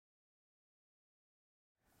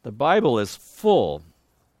The Bible is full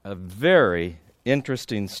of very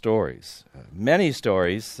interesting stories. Many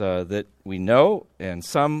stories that we know and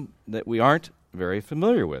some that we aren't very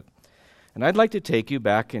familiar with. And I'd like to take you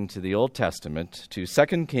back into the Old Testament to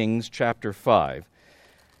 2 Kings chapter 5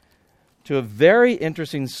 to a very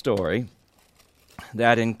interesting story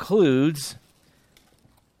that includes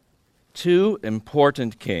two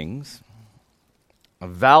important kings, a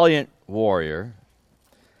valiant warrior,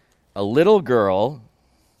 a little girl,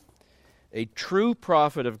 a true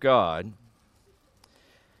prophet of God,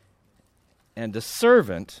 and a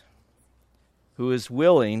servant who is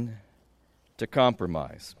willing to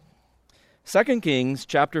compromise. 2 Kings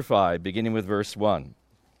chapter 5, beginning with verse 1.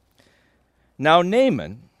 Now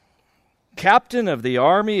Naaman, captain of the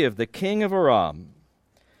army of the king of Aram,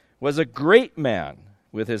 was a great man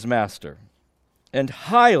with his master, and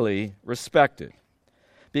highly respected,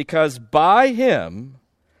 because by him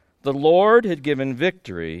the Lord had given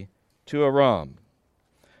victory to Aram.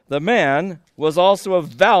 The man was also a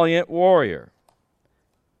valiant warrior,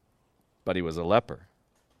 but he was a leper.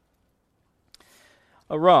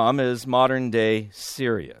 Aram is modern-day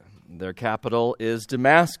Syria. Their capital is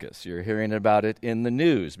Damascus. You're hearing about it in the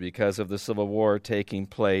news because of the civil war taking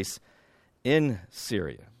place in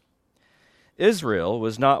Syria. Israel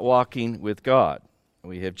was not walking with God.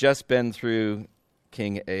 We have just been through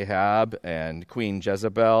King Ahab and Queen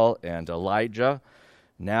Jezebel and Elijah.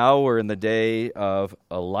 Now we're in the day of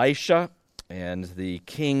Elisha, and the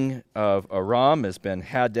king of Aram has been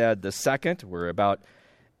Hadad II. We're about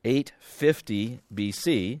 850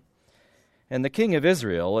 BC. And the king of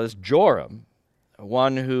Israel is Joram,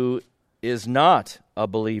 one who is not a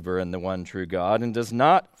believer in the one true God and does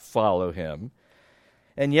not follow him.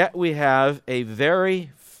 And yet we have a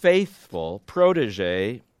very faithful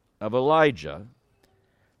protege of Elijah,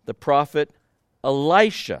 the prophet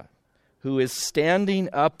Elisha, who is standing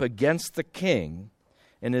up against the king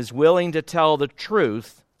and is willing to tell the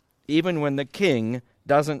truth even when the king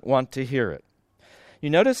doesn't want to hear it.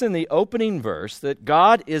 You notice in the opening verse that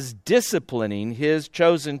God is disciplining his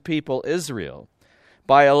chosen people Israel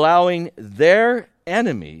by allowing their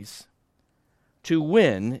enemies to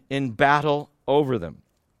win in battle over them.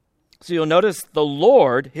 So you'll notice the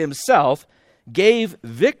Lord himself gave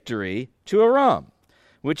victory to Aram,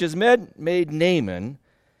 which has made Naaman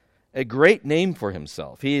a great name for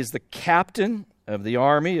himself. He is the captain of the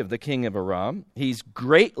army of the king of Aram. He's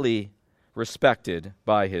greatly respected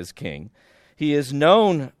by his king. He is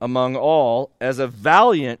known among all as a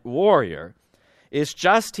valiant warrior. It's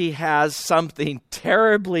just he has something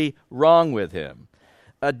terribly wrong with him.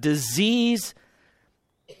 A disease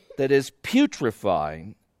that is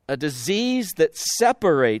putrefying, a disease that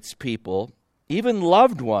separates people, even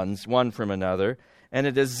loved ones, one from another, and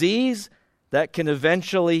a disease that can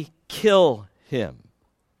eventually kill him.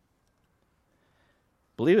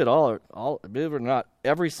 Believe it or not,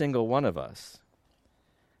 every single one of us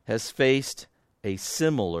has faced a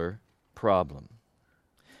similar problem.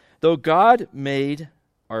 Though God made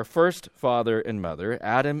our first father and mother,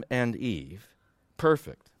 Adam and Eve,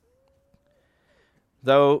 perfect,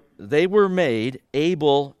 though they were made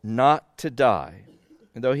able not to die,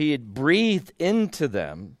 and though he had breathed into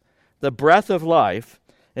them the breath of life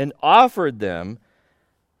and offered them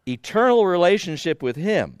eternal relationship with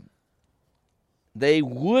him, they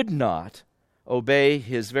would not obey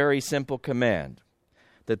his very simple command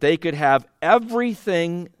that they could have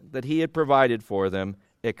everything that he had provided for them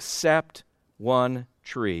except one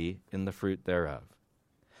tree in the fruit thereof.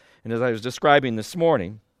 And as I was describing this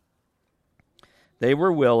morning, they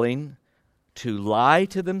were willing to lie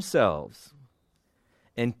to themselves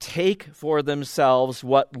and take for themselves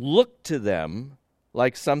what looked to them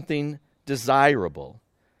like something desirable,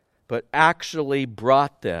 but actually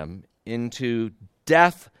brought them into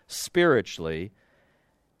death spiritually,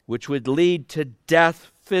 which would lead to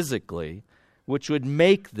death physically, which would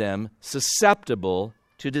make them susceptible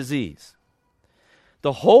to disease.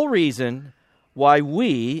 The whole reason why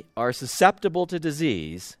we are susceptible to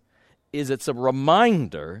disease is it's a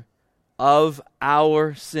reminder of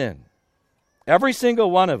our sin. Every single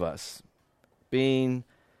one of us, being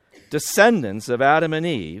descendants of Adam and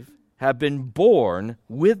Eve, have been born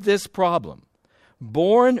with this problem,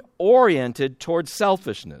 born oriented towards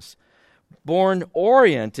selfishness, born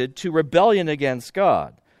oriented to rebellion against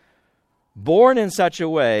God, born in such a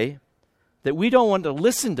way that we don't want to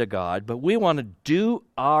listen to God, but we want to do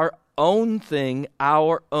our own thing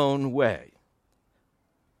our own way.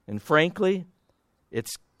 And frankly,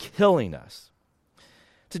 it's killing us.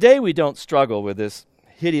 Today we don't struggle with this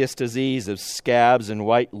hideous disease of scabs and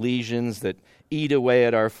white lesions that eat away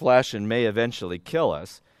at our flesh and may eventually kill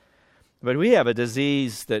us. But we have a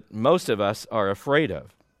disease that most of us are afraid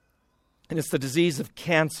of, and it's the disease of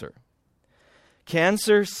cancer.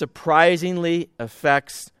 Cancer surprisingly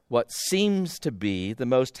affects what seems to be the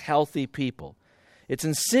most healthy people. It's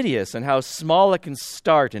insidious in how small it can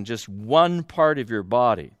start in just one part of your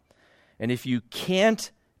body. And if you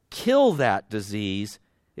can't kill that disease,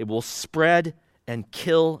 it will spread and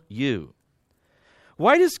kill you.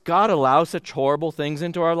 Why does God allow such horrible things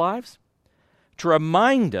into our lives? To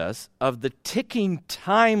remind us of the ticking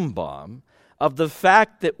time bomb of the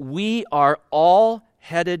fact that we are all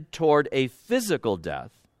headed toward a physical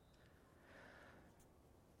death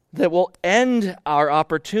that will end our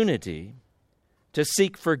opportunity to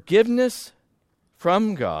seek forgiveness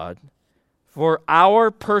from God for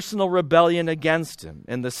our personal rebellion against Him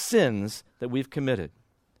and the sins that we've committed.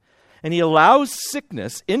 And He allows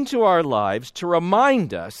sickness into our lives to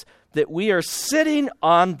remind us that we are sitting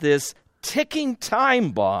on this ticking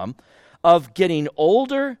time bomb of getting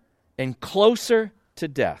older and closer to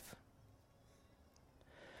death.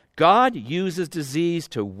 God uses disease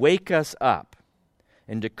to wake us up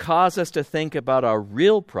and to cause us to think about our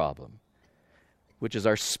real problem, which is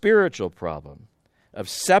our spiritual problem of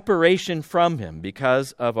separation from Him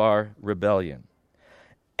because of our rebellion.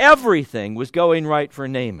 Everything was going right for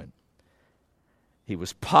Naaman. He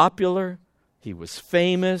was popular, he was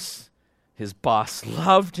famous, his boss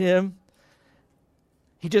loved him.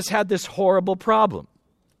 He just had this horrible problem.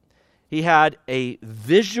 He had a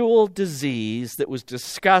visual disease that was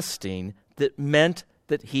disgusting that meant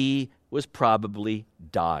that he was probably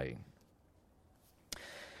dying.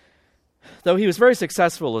 Though he was very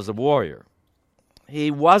successful as a warrior,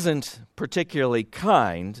 he wasn't particularly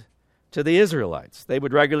kind to the Israelites. They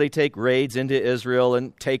would regularly take raids into Israel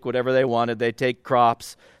and take whatever they wanted. They'd take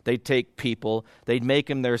crops, they'd take people, they'd make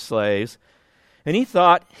them their slaves. And he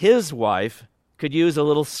thought his wife could use a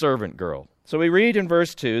little servant girl. So we read in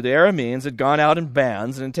verse 2, the Arameans had gone out in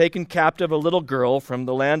bands and had taken captive a little girl from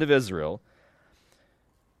the land of Israel.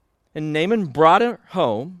 And Naaman brought her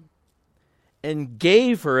home and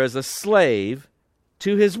gave her as a slave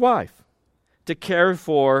to his wife to care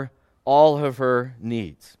for all of her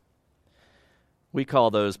needs. We call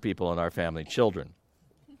those people in our family children.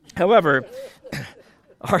 However,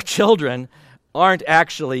 our children aren't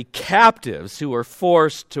actually captives who are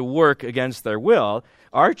forced to work against their will.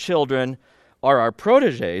 Our children are our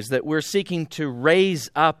protégés that we're seeking to raise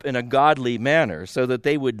up in a godly manner so that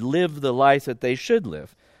they would live the life that they should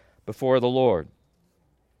live before the Lord.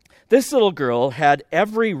 This little girl had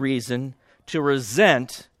every reason to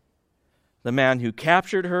resent the man who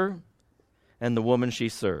captured her and the woman she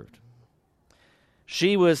served.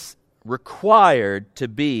 She was required to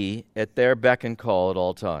be at their beck and call at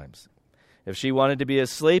all times. If she wanted to be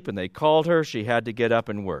asleep and they called her, she had to get up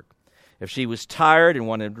and work. If she was tired and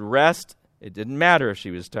wanted to rest, it didn't matter if she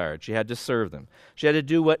was tired. She had to serve them. She had to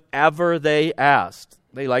do whatever they asked.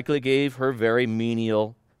 They likely gave her very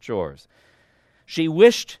menial chores. She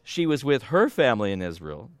wished she was with her family in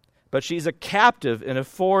Israel, but she's a captive in a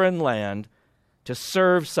foreign land to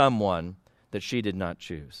serve someone that she did not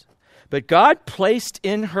choose. But God placed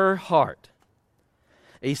in her heart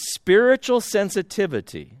a spiritual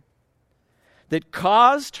sensitivity that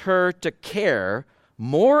caused her to care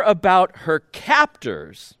more about her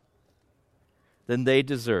captors than they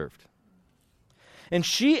deserved. And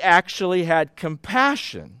she actually had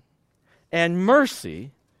compassion and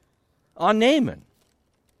mercy on Naaman.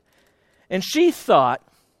 And she thought,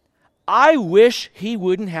 I wish he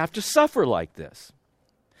wouldn't have to suffer like this.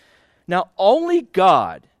 Now, only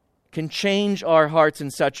God can change our hearts in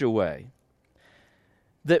such a way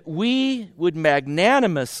that we would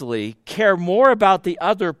magnanimously care more about the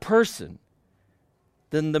other person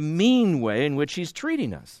than the mean way in which he's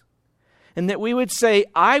treating us. And that we would say,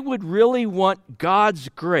 I would really want God's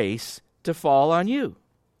grace to fall on you.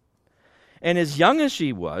 And as young as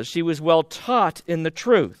she was well taught in the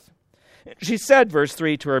truth. She said, verse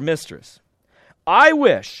 3, to her mistress, I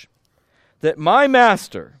wish that my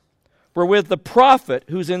master were with the prophet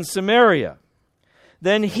who's in Samaria.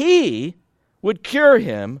 Then he would cure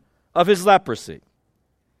him of his leprosy.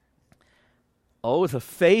 Oh, the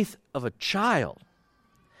faith of a child.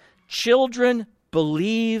 Children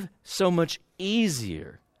believe so much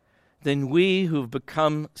easier than we who've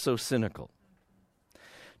become so cynical.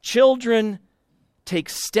 Children take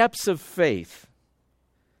steps of faith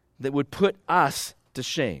that would put us to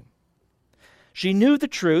shame. She knew the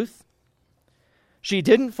truth. She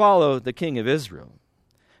didn't follow the king of Israel.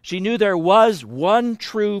 She knew there was one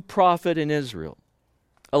true prophet in Israel,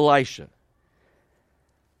 Elisha.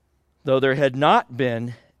 Though there had not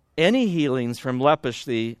been any healings from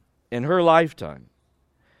leprosy in her lifetime,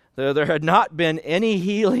 though there had not been any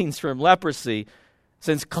healings from leprosy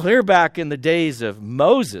since clear back in the days of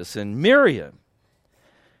Moses and Miriam,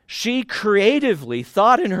 she creatively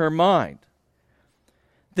thought in her mind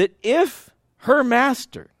that if her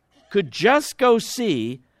master could just go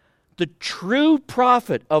see the true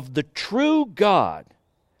prophet of the true God,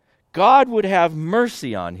 God would have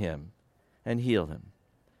mercy on him and heal him.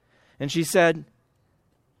 And she said,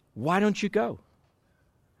 "Why don't you go?"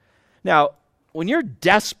 Now, when you're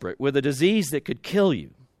desperate with a disease that could kill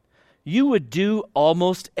you, you would do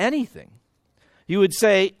almost anything. You would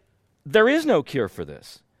say, "There is no cure for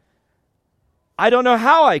this. I don't know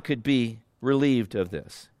how I could be relieved of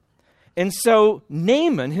this." And so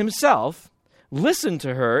Naaman himself listened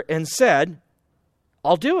to her and said,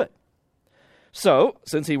 "I'll do it." So,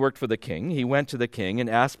 since he worked for the king, he went to the king and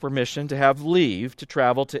asked permission to have leave to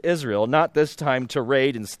travel to Israel, not this time to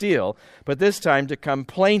raid and steal, but this time to come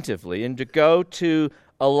plaintively and to go to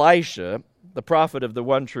Elisha, the prophet of the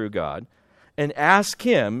one true God, and ask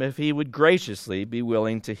him if he would graciously be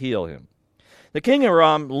willing to heal him. The king of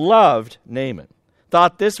Aram loved Naaman,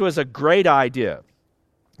 thought this was a great idea.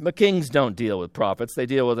 But kings don't deal with prophets, they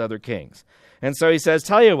deal with other kings. And so he says,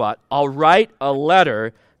 "Tell you what, I'll write a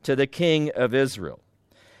letter to the king of Israel.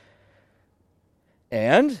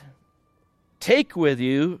 And take with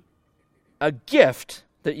you a gift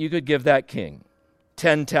that you could give that king.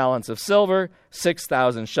 10 talents of silver,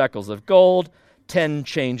 6,000 shekels of gold, 10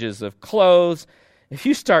 changes of clothes." If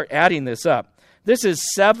you start adding this up, this is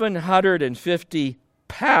 750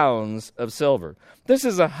 pounds of silver. This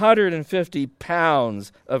is 150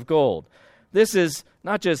 pounds of gold. This is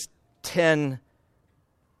not just 10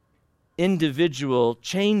 individual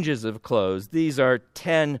changes of clothes. These are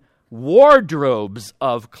 10 wardrobes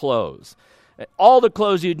of clothes. All the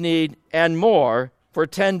clothes you'd need and more for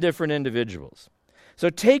 10 different individuals. So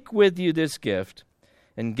take with you this gift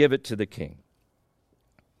and give it to the king.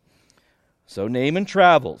 So Naaman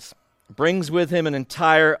travels, brings with him an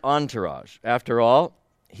entire entourage. After all,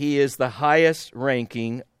 he is the highest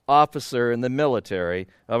ranking officer in the military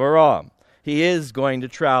of Aram. He is going to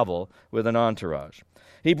travel with an entourage.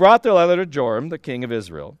 He brought the letter to Joram, the king of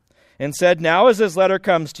Israel, and said, "Now as this letter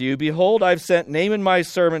comes to you, behold, I've sent Naaman my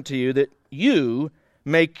servant to you, that you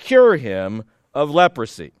may cure him of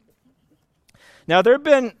leprosy." Now there had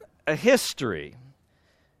been a history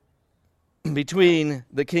between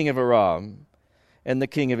the king of Aram and the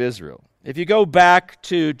king of Israel. If you go back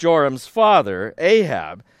to Joram's father,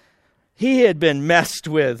 Ahab, he had been messed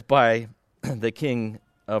with by the king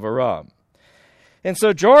of Aram. And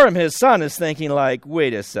so Joram, his son, is thinking like,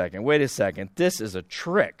 wait a second, this is a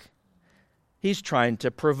trick. He's trying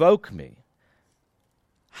to provoke me.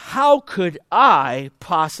 How could I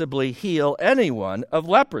possibly heal anyone of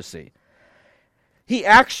leprosy? He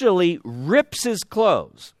actually rips his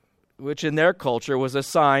clothes, which in their culture was a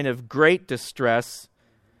sign of great distress,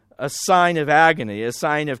 a sign of agony, a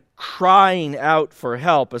sign of crying out for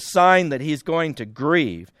help, a sign that he's going to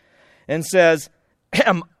grieve, and says,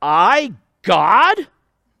 "Am I God?"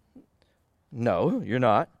 No, you're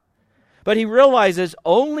not. But he realizes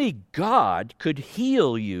only God could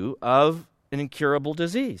heal you of an incurable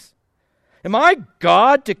disease. Am I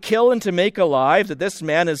God to kill and to make alive, that this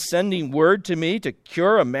man is sending word to me to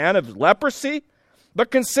cure a man of leprosy? But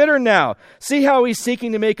consider now, see how he's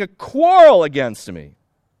seeking to make a quarrel against me.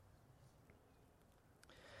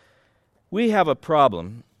 We have a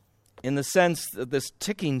problem in the sense that this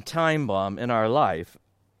ticking time bomb in our life,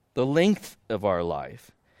 the length of our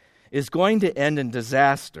life, is going to end in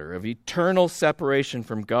disaster of eternal separation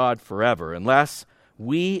from God forever unless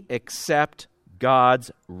we accept God's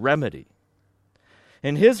remedy.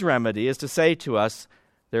 And his remedy is to say to us,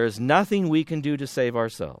 there is nothing we can do to save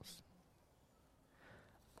ourselves.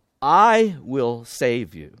 I will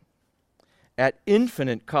save you at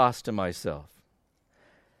infinite cost to myself.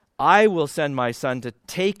 I will send my son to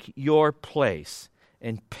take your place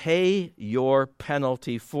and pay your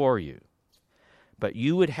penalty for you. But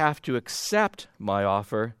you would have to accept my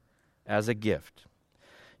offer as a gift.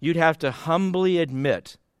 You'd have to humbly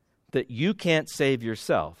admit that you can't save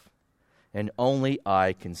yourself, and only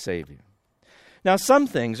I can save you. Now, some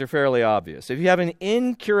things are fairly obvious. If you have an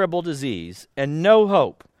incurable disease and no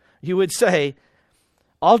hope, you would say,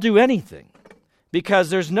 I'll do anything,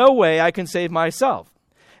 because there's no way I can save myself.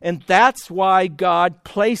 And that's why God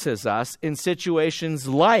places us in situations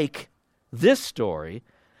like this story,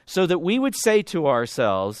 so that we would say to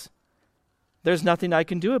ourselves, there's nothing I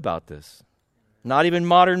can do about this. Not even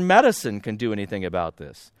modern medicine can do anything about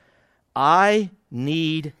this. I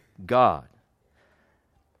need God.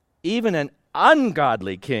 Even an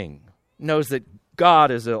ungodly king knows that God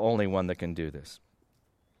is the only one that can do this.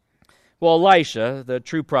 Well, Elisha, the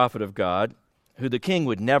true prophet of God, who the king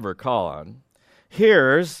would never call on,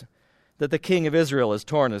 hears that the king of Israel has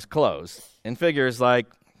torn his clothes and figures like,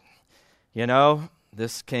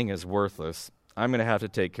 this king is worthless. I'm going to have to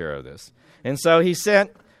take care of this. And so he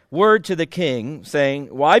sent word to the king saying,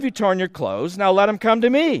 why have you torn your clothes? Now let him come to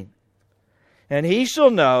me. And he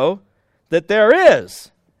shall know that there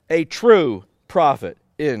is a true prophet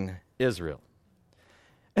in Israel.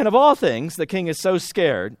 And of all things, the king is so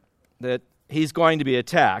scared that he's going to be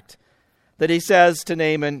attacked that he says to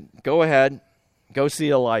Naaman, go ahead, go see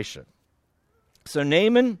Elisha. So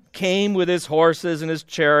Naaman came with his horses and his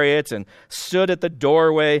chariots and stood at the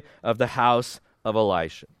doorway of the house of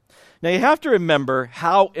Elisha. Now you have to remember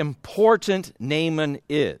how important Naaman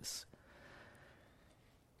is.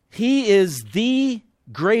 He is the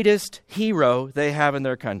greatest hero they have in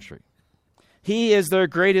their country. He is their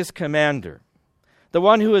greatest commander, the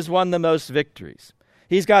one who has won the most victories.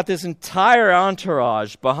 He's got this entire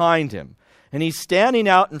entourage behind him, and he's standing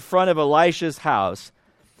out in front of Elisha's house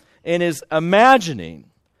and is imagining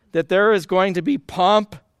that there is going to be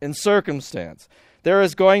pomp and circumstance. There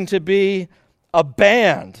is going to be a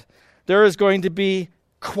band. There is going to be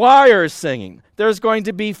choirs singing. There's going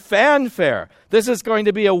to be fanfare. This is going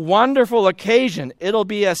to be a wonderful occasion. It'll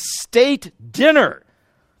be a state dinner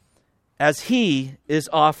as he is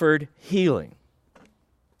offered healing.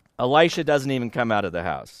 Elisha doesn't even come out of the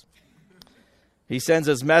house. He sends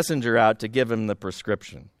his messenger out to give him the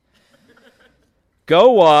prescription.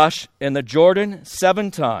 Go wash in the Jordan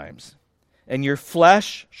 7 times, and your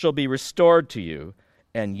flesh shall be restored to you,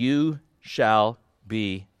 and you shall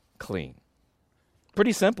be clean.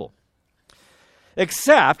 Pretty simple.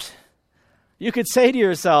 Except, you could say to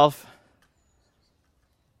yourself,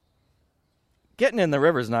 getting in the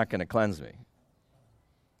river is not going to cleanse me.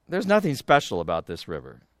 There's nothing special about this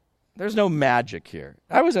river. There's no magic here.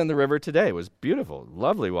 I was in the river today. It was beautiful,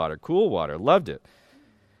 lovely water, cool water, loved it.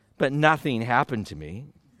 But nothing happened to me.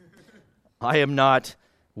 I am not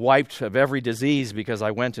wiped of every disease because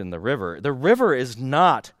I went in the river. The river is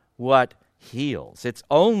not what heals. It's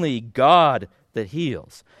only God that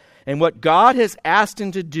heals. And what God has asked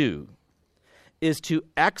him to do is to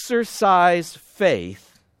exercise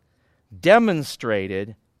faith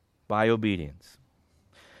demonstrated by obedience.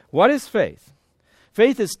 What is faith?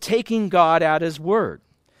 Faith is taking God at his word.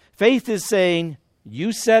 Faith is saying,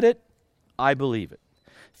 you said it, I believe it.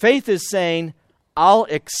 Faith is saying, I'll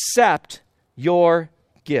accept your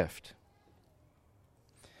gift.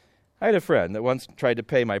 I had a friend that once tried to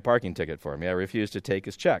pay my parking ticket for me. I refused to take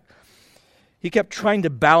his check. He kept trying to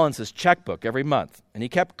balance his checkbook every month, and he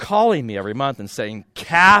kept calling me every month and saying,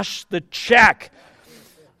 cash the check.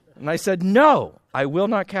 And I said, no, I will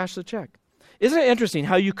not cash the check. Isn't it interesting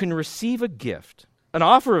how you can receive a gift, an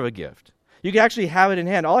offer of a gift? You can actually have it in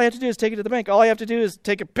hand. All I have to do is take it to the bank. All I have to do is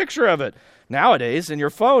take a picture of it nowadays in your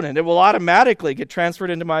phone, and it will automatically get transferred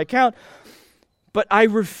into my account. But I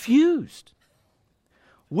refused.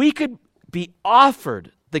 We could be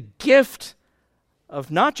offered the gift of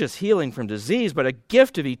not just healing from disease, but a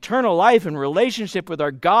gift of eternal life and relationship with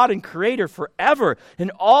our God and Creator forever,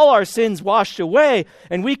 and all our sins washed away.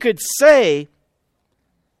 And we could say,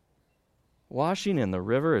 washing in the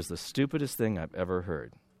river is the stupidest thing I've ever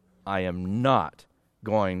heard. I am not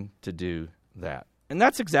going to do that. And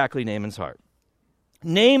that's exactly Naaman's heart.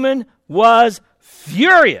 Naaman was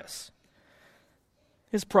furious.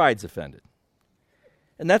 His pride's offended.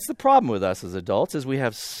 And that's the problem with us as adults, is we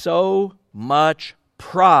have so much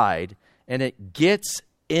pride, and it gets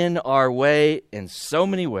in our way in so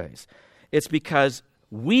many ways. It's because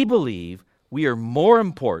we believe we are more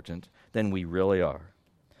important than we really are.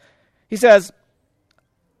 He says,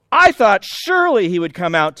 I thought surely he would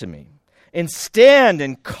come out to me and stand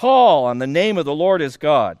and call on the name of the Lord his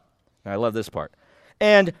God. And I love this part.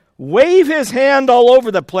 And wave his hand all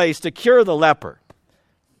over the place to cure the leper.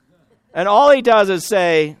 And all he does is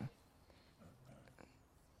say,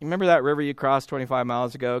 you remember that river you crossed 25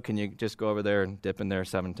 miles ago? Can you just go over there and dip in there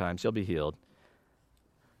 7 times? You'll be healed.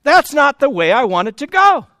 That's not the way I want it to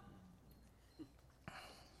go.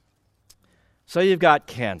 So you've got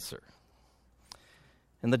cancer.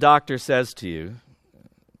 And the doctor says to you,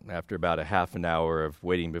 after about a half an hour of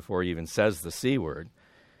waiting before he even says the C word,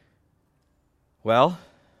 well,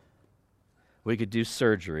 we could do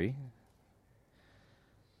surgery.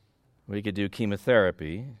 We could do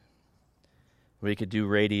chemotherapy. We could do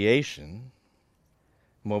radiation.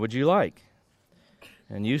 What would you like?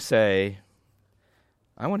 And you say,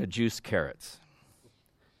 I want to juice carrots.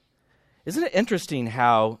 Isn't it interesting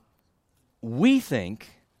how we think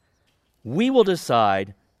we will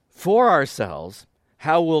decide for ourselves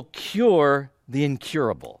how we'll cure the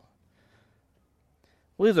incurable?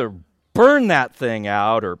 we'll either burn that thing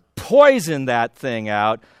out or poison that thing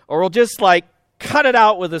out, or we'll just like cut it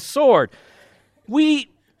out with a sword.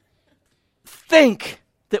 We think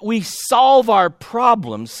that we solve our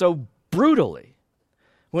problems so brutally,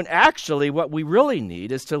 when actually what we really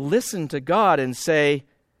need is to listen to God and say,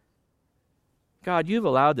 God, you've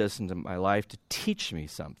allowed this into my life to teach me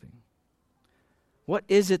something. What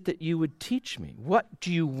is it that you would teach me? What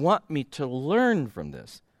do you want me to learn from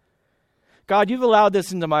this? God, you've allowed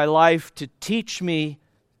this into my life to teach me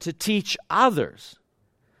to teach others.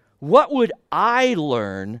 What would I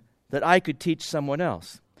learn that I could teach someone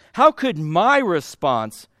else? How could my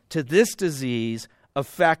response to this disease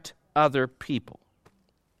affect other people?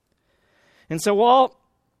 And so while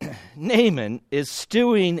Naaman is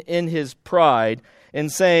stewing in his pride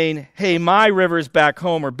and saying, hey, my rivers back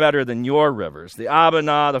home are better than your rivers. The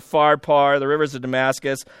Abana, the Pharpar, the rivers of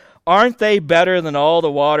Damascus, aren't they better than all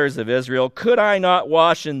the waters of Israel? Could I not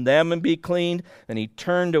wash in them and be cleaned? And he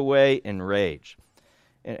turned away in rage.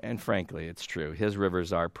 And frankly, it's true. His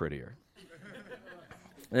rivers are prettier.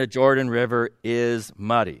 The Jordan River is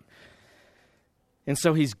muddy. And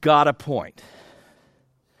so he's got a point.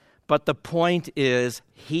 But the point is,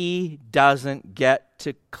 he doesn't get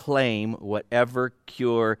to claim whatever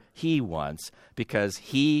cure he wants because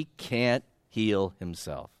he can't heal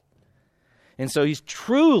himself. And so he's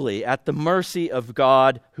truly at the mercy of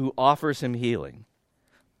God who offers him healing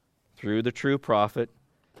through the true prophet,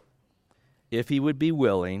 if he would be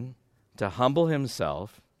willing to humble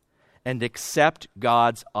himself and accept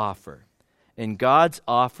God's offer. And God's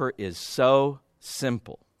offer is so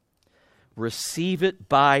simple. Receive it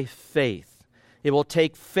by faith. It will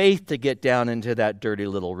take faith to get down into that dirty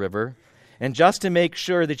little river. And just to make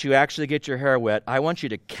sure that you actually get your hair wet, I want you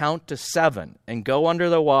to count to 7 and go under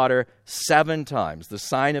the water 7 times, the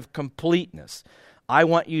sign of completeness. I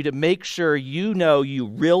want you to make sure you know you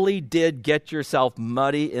really did get yourself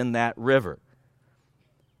muddy in that river.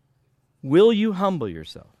 Will you humble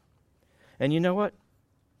yourself? And you know what?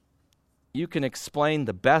 You can explain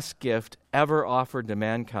the best gift ever offered to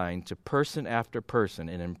mankind to person after person,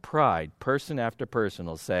 and in pride, person after person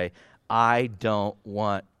will say, I don't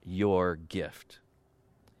want your gift.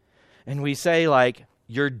 And we say, like,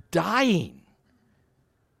 you're dying.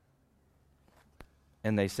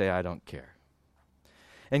 And they say, I don't care.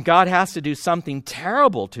 And God has to do something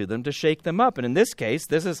terrible to them to shake them up. And in this case,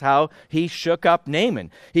 this is how he shook up Naaman.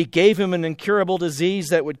 He gave him an incurable disease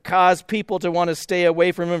that would cause people to want to stay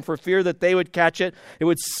away from him for fear that they would catch it. It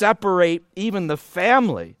would separate even the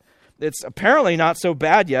family. It's apparently not so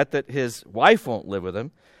bad yet that his wife won't live with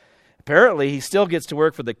him. Apparently, he still gets to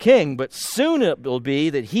work for the king, but soon it will be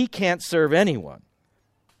that he can't serve anyone.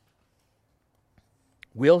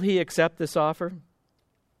 Will he accept this offer?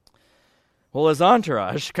 Well, his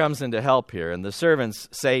entourage comes in to help here, and the servants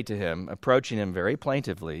say to him, approaching him very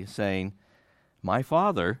plaintively, saying, my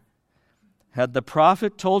father, had the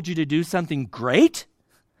prophet told you to do something great?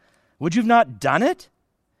 Would you have not done it?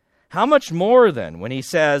 How much more then when he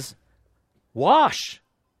says, wash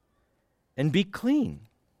and be clean?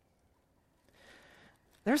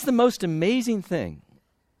 There's the most amazing thing.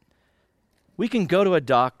 We can go to a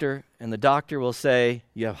doctor, and the doctor will say,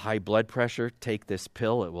 you have high blood pressure, take this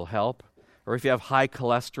pill, it will help. Or if you have high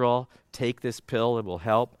cholesterol, take this pill, it will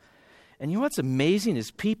help. And you know what's amazing is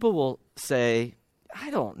people will say, I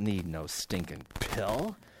don't need no stinking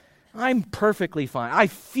pill. I'm perfectly fine. I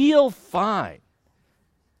feel fine.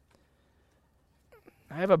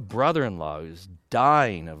 I have a brother-in-law who's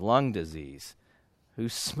dying of lung disease, who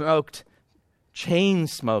smoked chain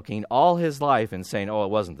smoking all his life and saying, oh, it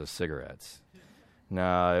wasn't the cigarettes.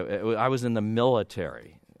 No, I was in the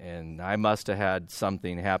military. And I must have had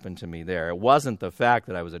something happen to me there. It wasn't the fact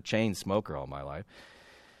that I was a chain smoker all my life.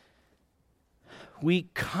 We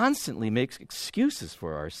constantly make excuses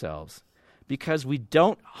for ourselves because we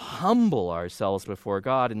don't humble ourselves before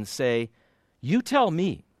God and say, you tell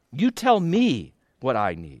me what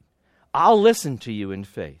I need. I'll listen to you in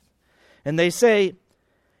faith. And they say,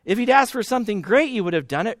 if you'd asked for something great, you would have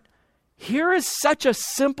done it. Here is such a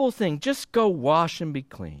simple thing. Just go wash and be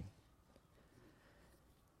clean.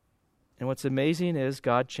 And what's amazing is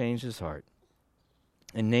God changed his heart.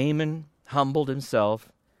 And Naaman humbled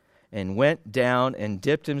himself and went down and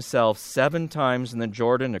dipped himself 7 times in the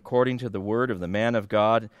Jordan according to the word of the man of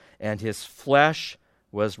God, and his flesh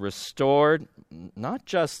was restored, not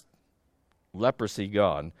just leprosy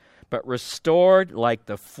gone, but restored like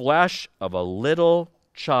the flesh of a little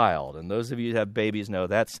child. And those of you who have babies know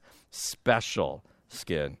that's special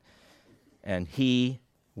skin. And he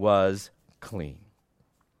was clean.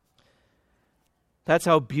 That's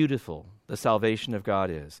how beautiful the salvation of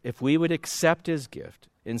God is. If we would accept his gift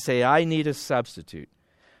and say, I need a substitute.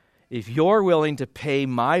 If you're willing to pay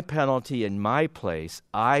my penalty in my place,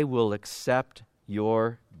 I will accept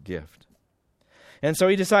your gift. And so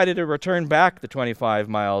he decided to return back the 25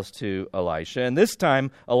 miles to Elisha. And this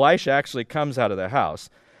time, Elisha actually comes out of the house.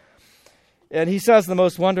 And he says the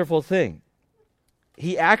most wonderful thing.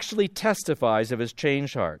 He actually testifies of his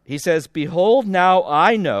changed heart. He says, behold, now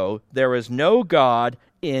I know there is no God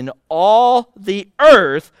in all the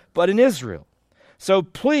earth but in Israel. So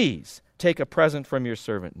please take a present from your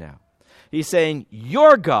servant now. He's saying,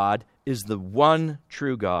 your God is the one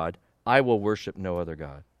true God. I will worship no other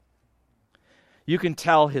God. You can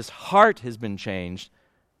tell his heart has been changed,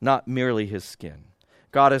 not merely his skin.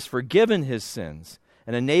 God has forgiven his sins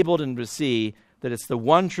and enabled him to see that it's the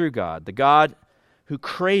one true God, the God who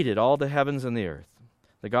created all the heavens and the earth,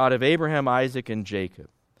 the God of Abraham, Isaac, and Jacob,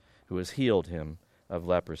 who has healed him of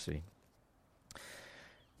leprosy.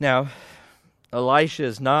 Now, Elisha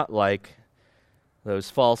is not like those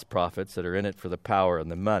false prophets that are in it for the power and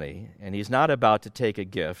the money, and he's not about to take a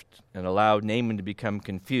gift and allow Naaman to become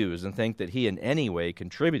confused and think that he in any way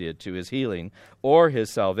contributed to his healing or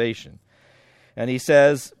his salvation. And he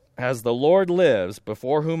says, as the Lord lives,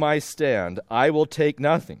 before whom I stand, I will take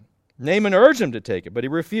nothing. Naaman urged him to take it, but he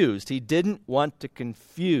refused. He didn't want to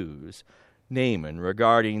confuse Naaman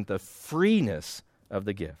regarding the freeness of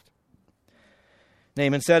the gift.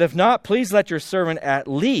 Naaman said, if not, please let your servant at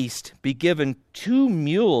least be given 2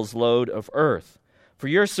 mules' load of earth. For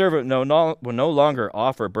your servant will no longer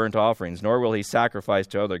offer burnt offerings, nor will he sacrifice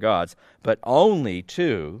to other gods, but only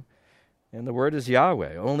to, and the word is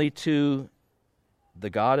Yahweh, only to the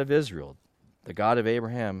God of Israel, the God of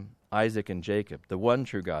Abraham, Isaac, and Jacob, the one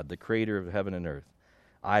true God, the creator of heaven and earth.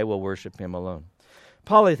 I will worship him alone.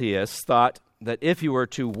 Polytheists thought that if you were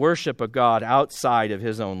to worship a god outside of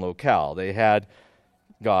his own locale, they had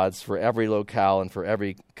gods for every locale and for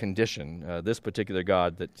every condition. This particular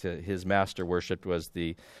god that his master worshipped was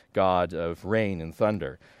the god of rain and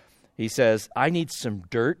thunder. He says, I need some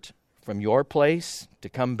dirt from your place to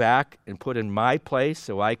come back and put in my place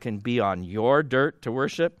so I can be on your dirt to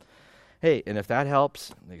worship. Hey, and if that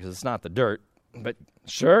helps, because it's not the dirt, but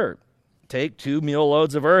sure, take 2 mule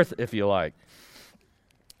loads of earth if you like.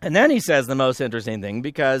 And then he says the most interesting thing,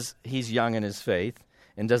 because he's young in his faith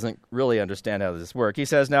and doesn't really understand how this works. He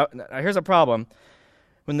says, now here's a problem.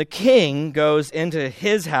 When the king goes into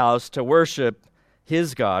his house to worship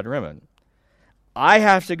his god, Rimmon, I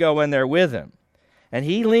have to go in there with him. And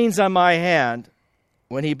he leans on my hand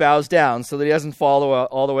when he bows down so that he doesn't fall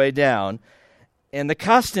all the way down. And the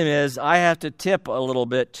custom is I have to tip a little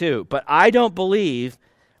bit too. But I don't believe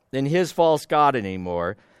in his false god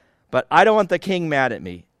anymore. But I don't want the king mad at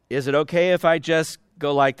me. Is it okay if I just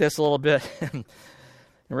go like this a little bit?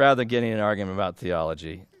 Rather than getting an argument about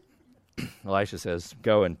theology, Elisha says,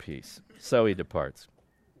 go in peace. So he departs.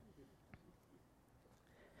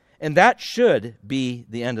 And that should be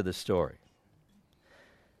the end of the story.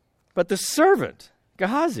 But the servant,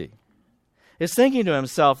 Gehazi, is thinking to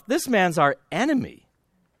himself, this man's our enemy,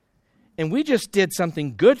 and we just did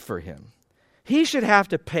something good for him. He should have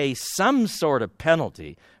to pay some sort of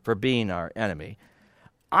penalty for being our enemy.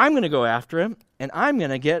 I'm going to go after him, and I'm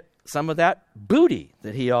going to get some of that booty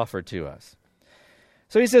that he offered to us.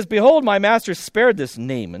 So he says, behold, my master spared this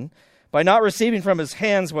Naaman by not receiving from his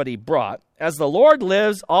hands what he brought. As the Lord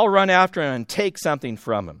lives, I'll run after him and take something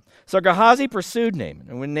from him. So Gehazi pursued Naaman.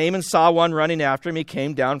 And when Naaman saw one running after him, he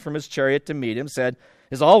came down from his chariot to meet him, said,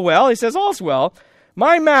 is all well? He says, all's well.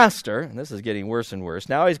 My master, and this is getting worse and worse,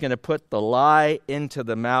 now he's going to put the lie into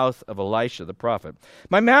the mouth of Elisha the prophet.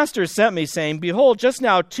 My master sent me, saying, behold, just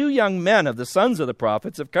now 2 young men of the sons of the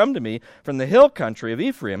prophets have come to me from the hill country of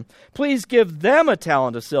Ephraim. Please give them a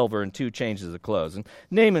talent of silver and 2 changes of clothes. And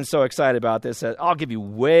Naaman's so excited about this, said, I'll give you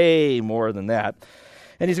way more than that.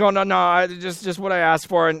 And he's going, no, just what I asked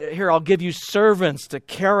for. And here, I'll give you servants to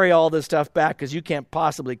carry all this stuff back because you can't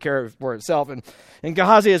possibly carry it for itself. And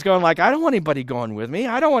Gehazi is going like, I don't want anybody going with me.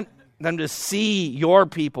 I don't want them to see your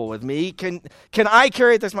people with me. Can I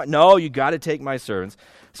carry it this much? No, you got to take my servants.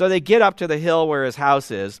 So they get up to the hill where his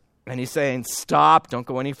house is. And he's saying, stop, don't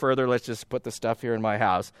go any further. Let's just put the stuff here in my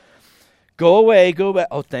house. Go away, go back.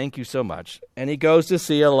 Oh, thank you so much. And he goes to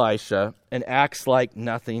see Elisha and acts like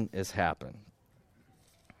nothing has happened.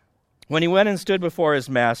 When he went and stood before his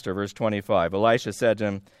master, verse 25, Elisha said to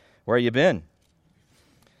him, where you been?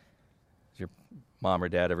 Has your mom or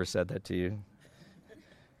dad ever said that to you?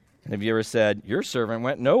 And have you ever said, your servant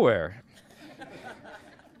went nowhere?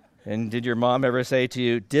 And did your mom ever say to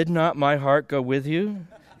you, did not my heart go with you?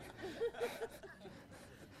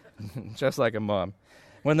 Just like a mom.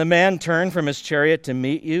 When the man turned from his chariot to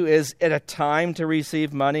meet you, is it a time to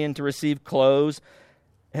receive money and to receive clothes?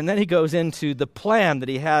 And then he goes into the plan that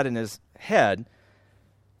he had in his head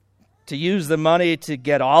to use the money to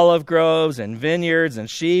get olive groves and vineyards and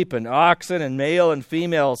sheep and oxen and male and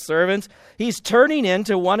female servants. He's turning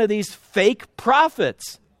into one of these fake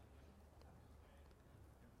prophets.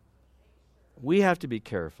 We have to be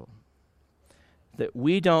careful that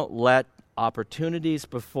we don't let opportunities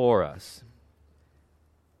before us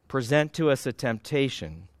present to us a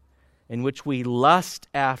temptation in which we lust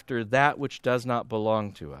after that which does not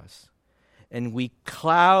belong to us, and we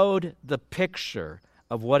cloud the picture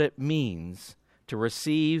of what it means to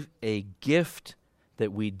receive a gift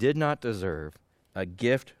that we did not deserve, a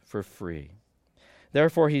gift for free.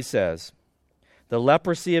 Therefore, he says, the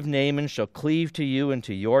leprosy of Naaman shall cleave to you and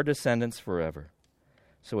to your descendants forever.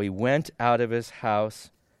 So he went out of his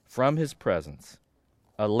house from his presence,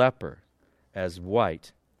 a leper as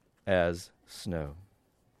white as snow.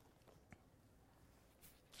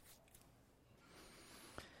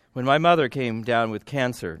 When my mother came down with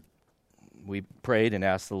cancer, we prayed and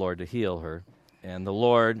asked the Lord to heal her. And the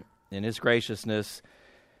Lord, in his graciousness,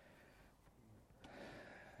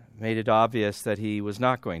 made it obvious that he was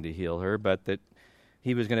not going to heal her, but that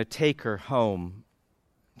he was going to take her home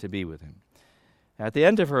to be with him. At the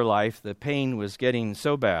end of her life, the pain was getting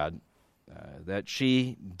so bad that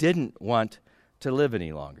she didn't want to live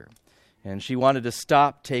any longer. And she wanted to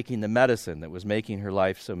stop taking the medicine that was making her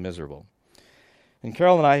life so miserable. And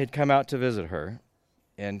Carol and I had come out to visit her,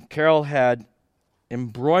 and Carol had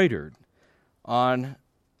embroidered on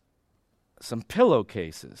some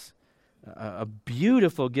pillowcases a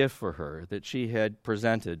beautiful gift for her that she had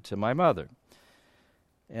presented to my mother.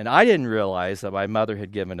 And I didn't realize that my mother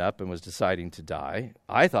had given up and was deciding to die.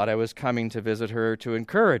 I thought I was coming to visit her to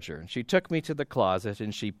encourage her. And she took me to the closet,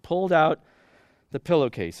 and she pulled out the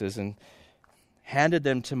pillowcases and handed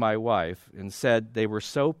them to my wife and said, they were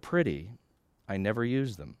so pretty, I never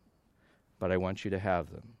used them, but I want you to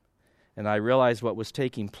have them. And I realized what was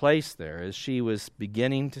taking place there as she was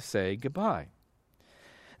beginning to say goodbye.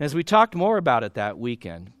 And as we talked more about it that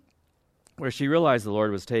weekend, where she realized the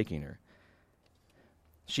Lord was taking her,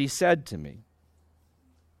 she said to me,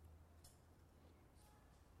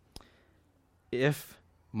 if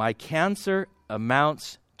my cancer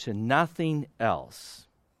amounts to nothing else,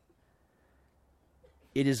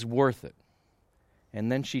 it is worth it.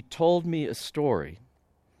 And then she told me a story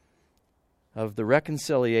of the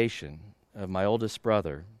reconciliation of my oldest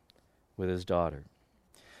brother with his daughter.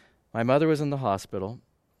 My mother was in the hospital.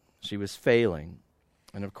 She was failing.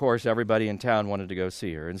 And of course, everybody in town wanted to go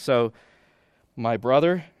see her. And so my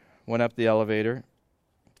brother went up the elevator.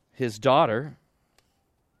 His daughter,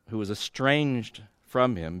 who was estranged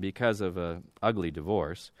from him because of an ugly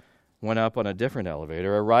divorce, went up on a different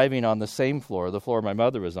elevator, arriving on the same floor, the floor my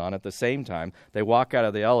mother was on, at the same time. They walk out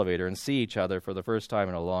of the elevator and see each other for the first time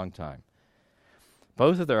in a long time.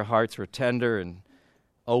 Both of their hearts were tender and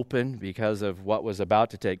open because of what was about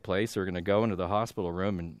to take place. They were going to go into the hospital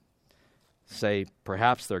room and say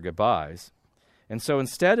perhaps their goodbyes. And so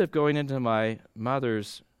instead of going into my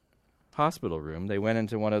mother's hospital room, they went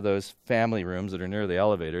into one of those family rooms that are near the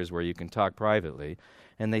elevators where you can talk privately,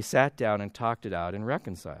 and they sat down and talked it out and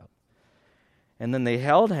reconciled. And then they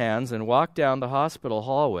held hands and walked down the hospital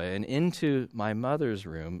hallway and into my mother's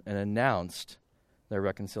room and announced their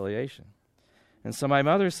reconciliation. And so my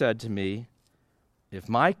mother said to me, if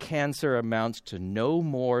my cancer amounts to no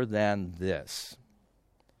more than this,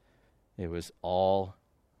 it was all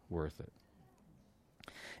worth it.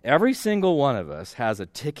 Every single one of us has a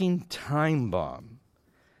ticking time bomb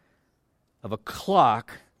of a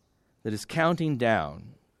clock that is counting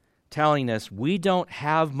down, telling us we don't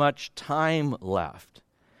have much time left,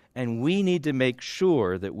 and we need to make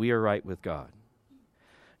sure that we are right with God.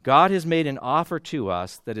 God has made an offer to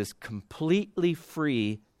us that is completely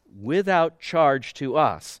free, without charge to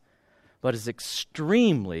us, but is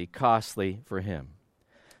extremely costly for Him.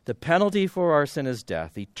 The penalty for our sin is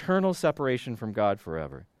death, eternal separation from God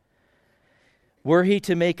forever. Were He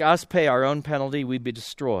to make us pay our own penalty, we'd be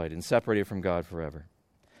destroyed and separated from God forever.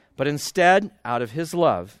 But instead, out of His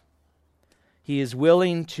love, He is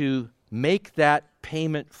willing to make that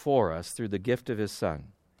payment for us through the gift of His Son.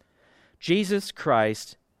 Jesus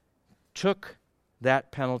Christ took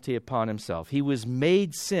that penalty upon Himself. He was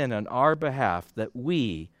made sin on our behalf that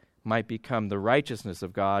we might become the righteousness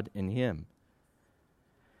of God in Him.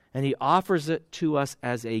 And He offers it to us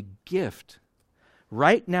as a gift.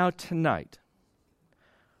 Right now, tonight,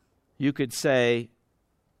 you could say,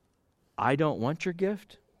 I don't want your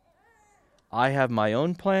gift. I have my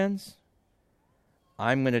own plans.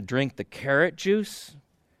 I'm going to drink the carrot juice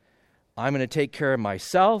I'm going to take care of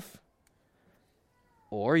myself.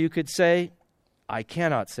 Or you could say, I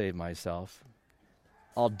cannot save myself.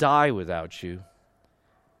 I'll die without you.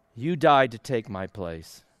 You died to take my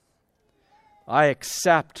place. I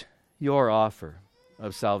accept your offer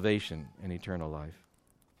of salvation and eternal life.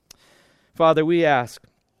 Father, we ask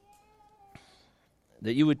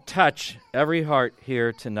that you would touch every heart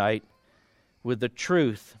here tonight with the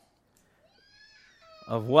truth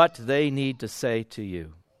of what they need to say to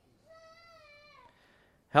you.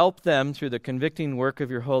 Help them through the convicting work of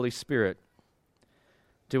your Holy Spirit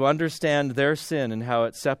to understand their sin and how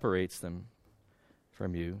it separates them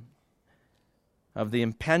from you, of the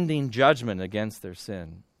impending judgment against their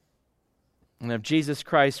sin, and of Jesus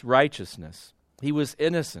Christ's righteousness. He was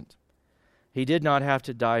innocent. He did not have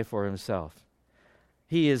to die for himself.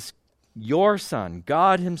 He is your Son,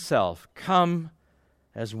 God himself, come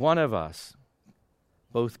as one of us,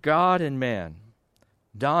 both God and man,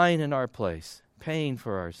 dying in our place, paying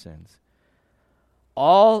for our sins.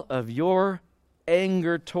 All of your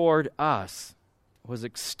anger toward us was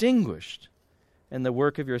extinguished in the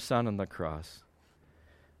work of your Son on the cross.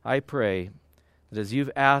 I pray that as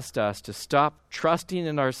you've asked us to stop trusting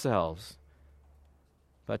in ourselves,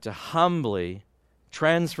 but to humbly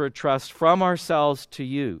transfer trust from ourselves to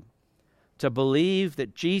you, to believe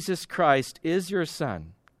that Jesus Christ is your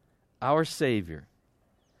Son, our Savior,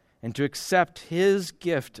 and to accept his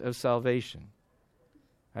gift of salvation,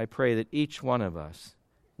 I pray that each one of us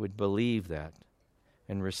would believe that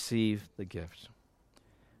and receive the gift.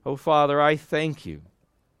 Oh, Father, I thank you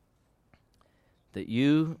that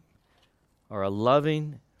you are a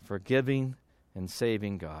loving, forgiving, and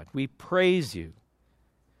saving God. We praise you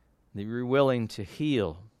that you're willing to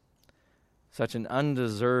heal such an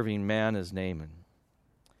undeserving man as Naaman,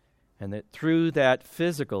 and that through that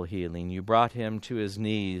physical healing you brought him to his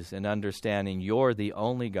knees in understanding you're the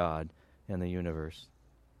only God in the universe.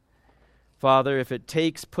 Father, if it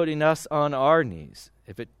takes putting us on our knees,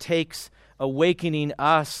 if it takes awakening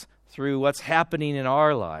us through what's happening in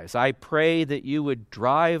our lives, I pray that you would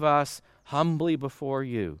drive us humbly before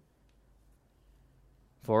you,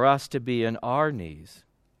 for us to be on our knees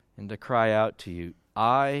and to cry out to you,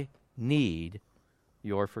 I need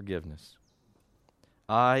your forgiveness.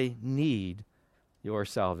 I need your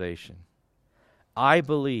salvation. I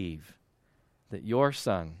believe that your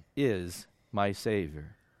Son is my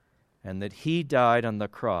Savior and that he died on the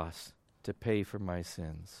cross to pay for my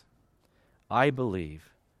sins. I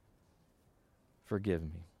believe. Forgive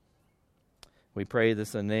me. We pray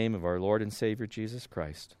this in the name of our Lord and Savior Jesus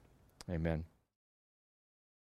Christ. Amen.